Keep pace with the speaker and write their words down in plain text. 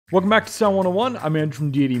Welcome back to Sound 101. I'm Andrew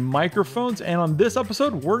from Deity Microphones, and on this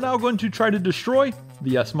episode, we're now going to try to destroy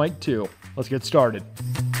the S-Mic 2. Let's get started.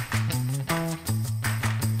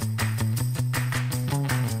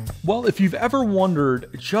 Well, if you've ever wondered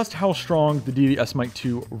just how strong the Deity S-Mic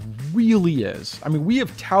 2 really is, I mean, we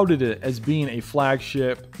have touted it as being a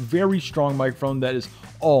flagship, very strong microphone that is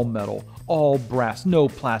all metal, all brass, no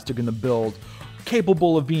plastic in the build,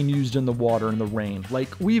 capable of being used in the water and the rain. Like,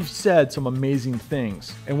 we've said some amazing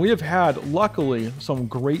things, and we have had, luckily, some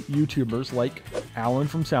great YouTubers like Alan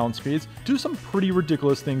from Soundspeeds do some pretty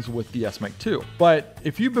ridiculous things with the S-Mic 2. But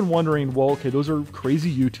if you've been wondering, well, okay, those are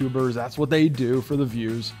crazy YouTubers, that's what they do for the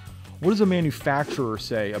views. What does a manufacturer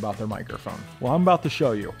say about their microphone? Well, I'm about to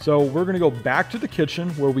show you. So we're gonna go back to the kitchen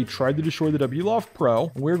where we tried to destroy the W-Loft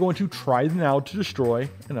Pro, and we're going to try now to destroy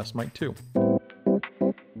an S-Mic 2.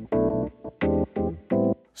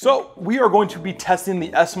 So we are going to be testing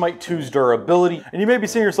the S-Mic 2's durability, and you may be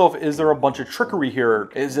saying to yourself, is there a bunch of trickery here?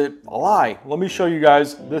 Is it a lie? Let me show you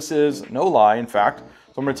guys, this is no lie, in fact.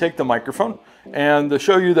 So I'm gonna take the microphone, and to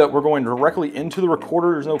show you that we're going directly into the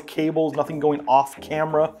recorder, there's no cables, nothing going off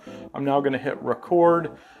camera. I'm now gonna hit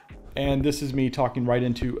record, and this is me talking right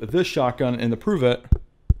into this shotgun, and to prove it,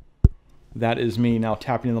 that is me now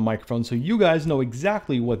tapping in the microphone, so you guys know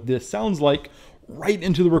exactly what this sounds like right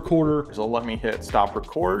into the recorder. So let me hit stop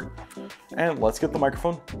record, and let's get the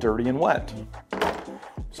microphone dirty and wet.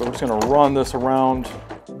 So we're just gonna run this around,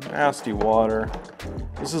 nasty water.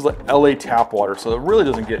 This is like LA tap water, so it really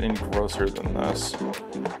doesn't get any grosser than this.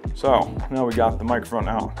 So now we got the microphone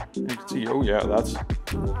out. You can see, oh yeah, it's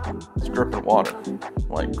dripping water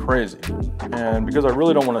like crazy. And because I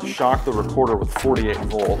really don't want to shock the recorder with 48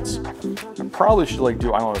 volts, I probably should like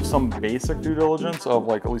do, I don't know, some basic due diligence of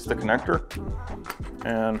like at least the connector.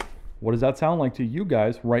 And what does that sound like to you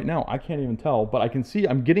guys right now? I can't even tell, but I can see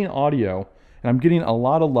I'm getting audio, and I'm getting a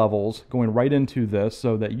lot of levels going right into this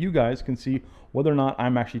so that you guys can see whether or not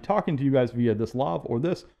I'm actually talking to you guys via this lav or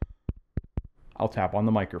this. I'll tap on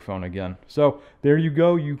the microphone again. So there you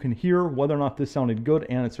go. You can hear whether or not this sounded good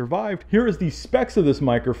and it survived. Here is the specs of this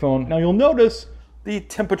microphone. Now you'll notice the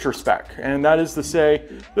temperature spec, and that is to say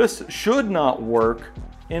this should not work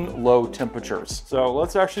in low temperatures. So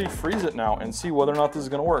let's actually freeze it now and see whether or not this is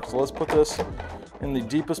gonna work. So let's put this in the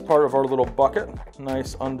deepest part of our little bucket.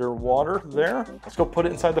 Nice underwater there. Let's go put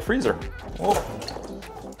it inside the freezer. Whoa.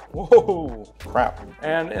 Whoa, crap.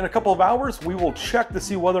 And in a couple of hours, we will check to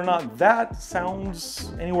see whether or not that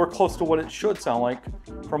sounds anywhere close to what it should sound like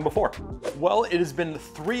from before. Well, it has been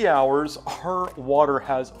 3 hours. Our water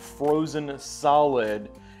has frozen solid,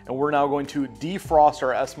 and we're now going to defrost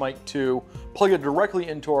our S-Mic 2, plug it directly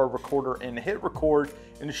into our recorder and hit record,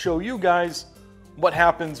 and show you guys what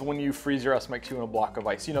happens when you freeze your S-Mic 2 in a block of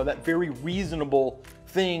ice. You know, that very reasonable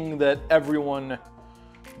thing that everyone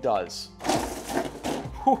does.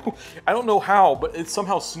 I don't know how, but it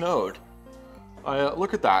somehow snowed.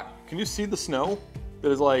 Look at that. Can you see the snow that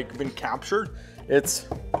has like been captured? It's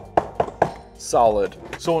solid.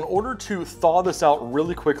 So in order to thaw this out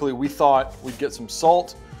really quickly, we thought we'd get some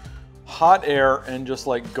salt, hot air, and just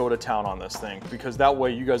like go to town on this thing, because that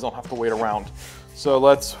way you guys don't have to wait around. So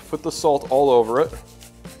let's put the salt all over it.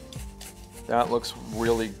 That looks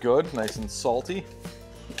really good, nice and salty.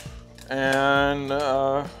 And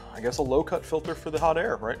I guess a low cut filter for the hot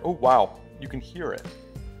air, right? Oh, wow, you can hear it.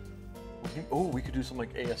 Oh, we could do some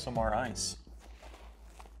like ASMR ice.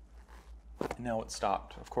 And now it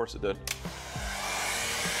stopped, of course it did.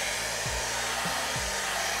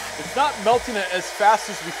 It's not melting it as fast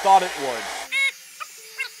as we thought it would.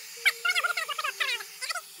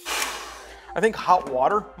 I think hot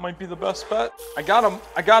water might be the best bet. I got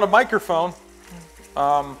a microphone,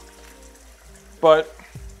 but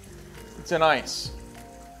it's in ice.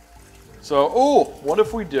 So, oh, what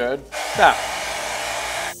if we did that?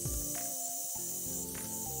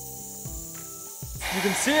 You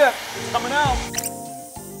can see it coming out.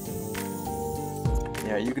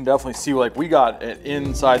 Yeah, you can definitely see like we got it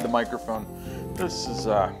inside the microphone. This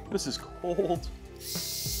is cold.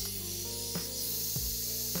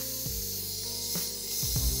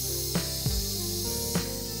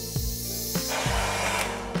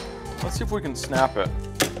 Let's see if we can snap it.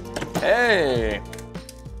 Hey!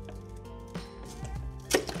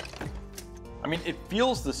 I mean, it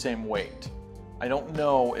feels the same weight. I don't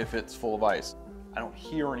know if it's full of ice. I don't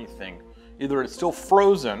hear anything. Either it's still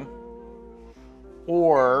frozen,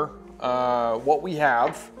 or what we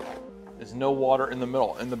have is no water in the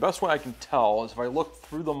middle. And the best way I can tell is if I look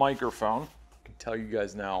through the microphone, I can tell you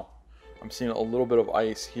guys now, I'm seeing a little bit of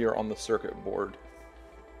ice here on the circuit board.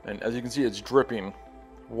 And as you can see, it's dripping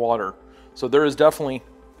water. So there is definitely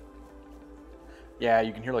Yeah,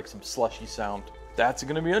 you can hear like some slushy sound. That's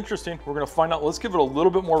gonna be interesting. We're gonna find out. Let's give it a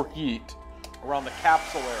little bit more heat around the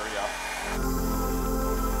capsule area.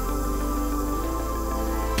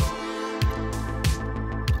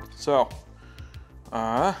 So,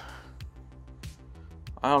 I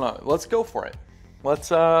don't know. Let's go for it. Let's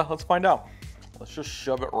find out. Let's just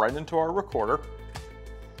shove it right into our recorder.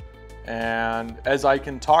 And as I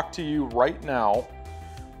can talk to you right now,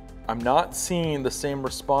 I'm not seeing the same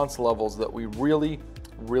response levels that we really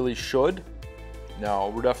should. No,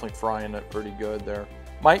 we're definitely frying it pretty good there.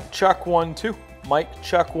 Mic check 1 2. Mic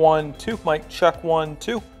check 1 2. Mic check 1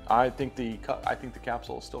 2. I think the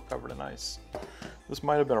capsule is still covered in ice. This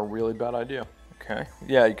might have been a really bad idea. Okay.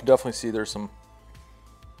 Yeah, you can definitely see there's some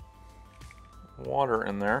water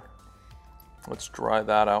in there. Let's dry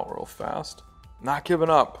that out real fast. Not giving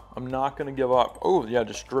up. I'm not gonna give up. Oh yeah,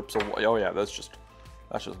 just drips of. Oh yeah, that's just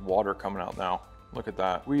water coming out now. Look at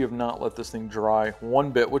that. We have not let this thing dry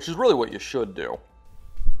one bit, which is really what you should do.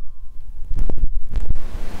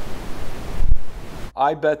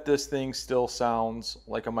 I bet this thing still sounds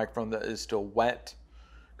like a microphone that is still wet,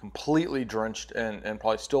 completely drenched, and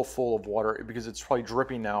probably still full of water, because it's probably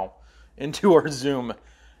dripping now into our Zoom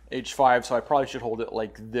H5, so I probably should hold it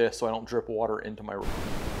like this so I don't drip water into my recording.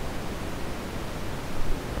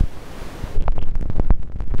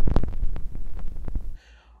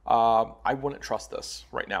 I wouldn't trust this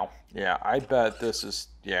right now. Yeah, I bet this is,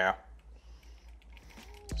 yeah.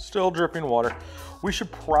 Still dripping water. We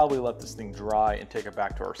should probably let this thing dry and take it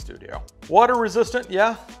back to our studio. Water resistant,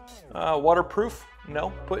 yeah. Waterproof,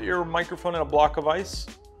 no. Put your microphone in a block of ice.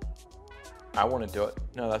 I wouldn't do it.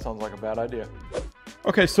 No, that sounds like a bad idea.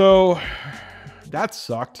 Okay, so that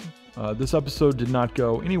sucked. This episode did not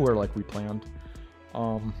go anywhere like we planned.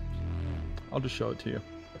 I'll just show it to you.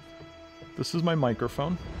 This is my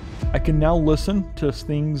microphone. I can now listen to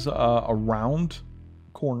things around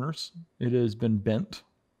corners. It has been bent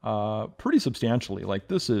pretty substantially. Like,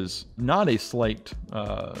 this is not a slight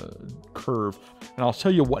curve. And I'll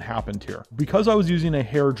tell you what happened here. Because I was using a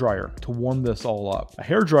hair dryer to warm this all up, a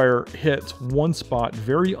hair dryer hits one spot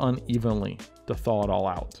very unevenly to thaw it all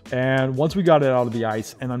out. And once we got it out of the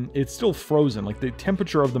ice, and it's still frozen, like the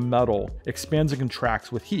temperature of the metal expands and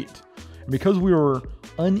contracts with heat. And because we were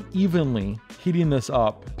unevenly heating this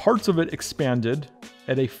up, parts of it expanded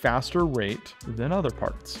at a faster rate than other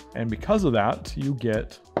parts. And because of that, you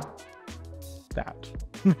get that.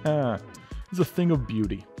 It's a thing of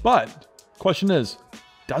beauty. But question is,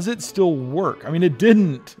 does it still work? I mean, it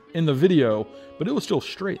didn't in the video, but it was still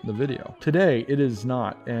straight in the video. Today, it is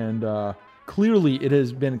not. And clearly, it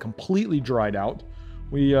has been completely dried out.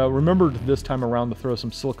 We remembered this time around to throw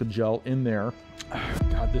some silica gel in there. Oh,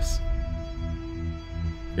 God,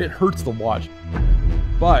 it hurts to watch.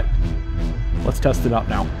 But let's test it out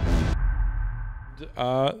now.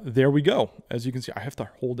 There we go. As you can see, I have to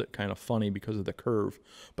hold it kind of funny because of the curve.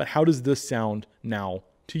 But how does this sound now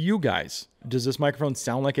to you guys? Does this microphone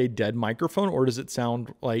sound like a dead microphone, or does it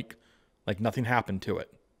sound like nothing happened to it?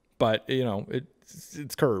 But you know,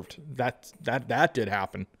 it's curved. That did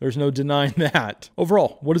happen. There's no denying that.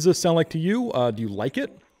 Overall, what does this sound like to you? Do you like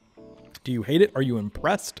it? Do you hate it? Are you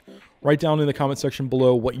impressed? Write down in the comment section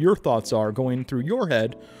below what your thoughts are going through your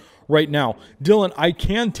head right now. Dylan, I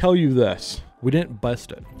can tell you this. We didn't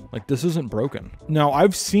bust it. Like, this isn't broken. Now,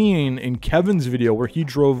 I've seen in Kevin's video where he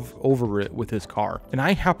drove over it with his car, and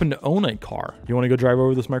I happen to own a car. You want to go drive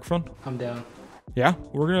over this microphone? I'm down. Yeah,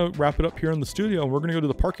 we're going to wrap it up here in the studio, and we're going to go to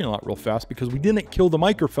the parking lot real fast because we didn't kill the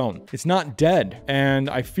microphone. It's not dead, and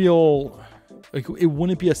I feel like it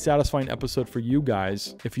wouldn't be a satisfying episode for you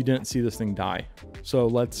guys if you didn't see this thing die. So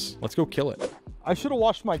let's go kill it. I should have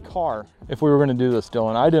washed my car if we were going to do this,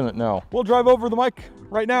 Dylan. I didn't know. We'll drive over the mic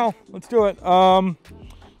right now. Let's do it.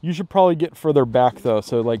 You should probably get further back though,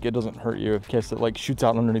 so like it doesn't hurt you in case it like shoots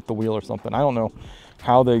out underneath the wheel or something. I don't know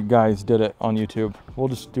how the guys did it on YouTube. We'll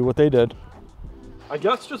just do what they did. I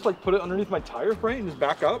guess just like put it underneath my tire frame and just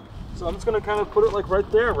back up. So I'm just going to kind of put it like right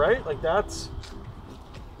there, right? Like that's...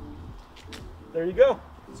 There you go.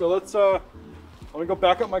 So let's, let me go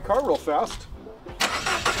back up my car real fast.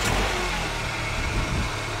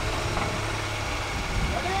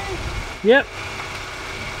 Ready? Yep.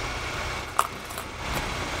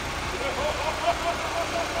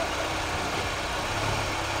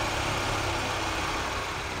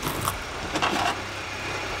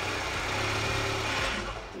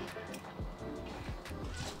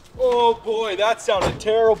 Oh boy, that sounded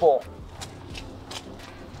terrible.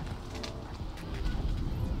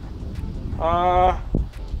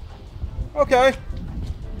 Okay.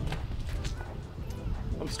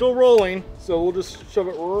 I'm still rolling, so we'll just shove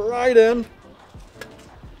it right in.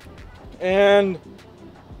 And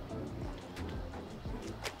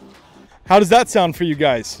How does that sound for you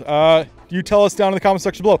guys? You tell us down in the comment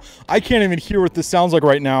section below. I can't even hear what this sounds like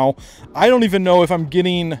right now. I don't even know if I'm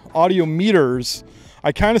getting audio meters.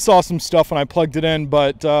 I kind of saw some stuff when I plugged it in,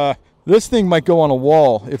 but this thing might go on a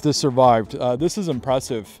wall if this survived. This is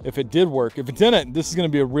impressive if it did work. If it didn't, this is going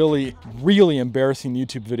to be a really, really embarrassing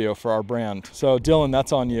YouTube video for our brand. So Dylan,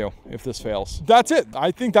 that's on you if this fails. That's it.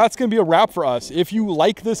 I think that's going to be a wrap for us. If you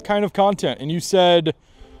like this kind of content and you said,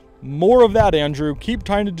 more of that, Andrew, keep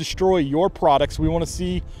trying to destroy your products. We want to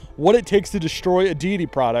see what it takes to destroy a Deity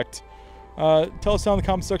product. Tell us down in the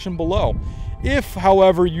comment section below. If,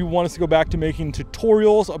 however, you want us to go back to making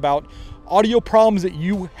tutorials about audio problems that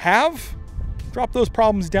you have, drop those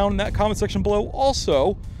problems down in that comment section below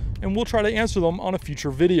also, and we'll try to answer them on a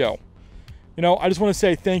future video. You know, I just want to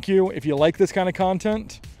say thank you. If you like this kind of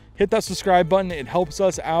content, hit that subscribe button. It helps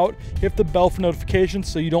us out. Hit the bell for notifications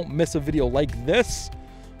so you don't miss a video like this.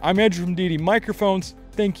 I'm Andrew from Deity Microphones.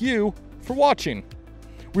 Thank you for watching.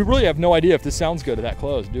 We really have no idea if this sounds good at that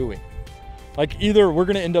close, do we? Like, either we're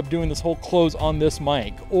gonna end up doing this whole close on this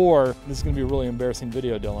mic, or this is gonna be a really embarrassing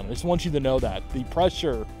video, Dylan. I just want you to know that. The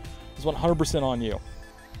pressure is 100% on you.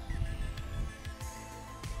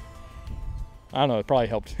 I don't know, it probably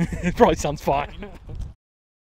helped. It probably sounds fine.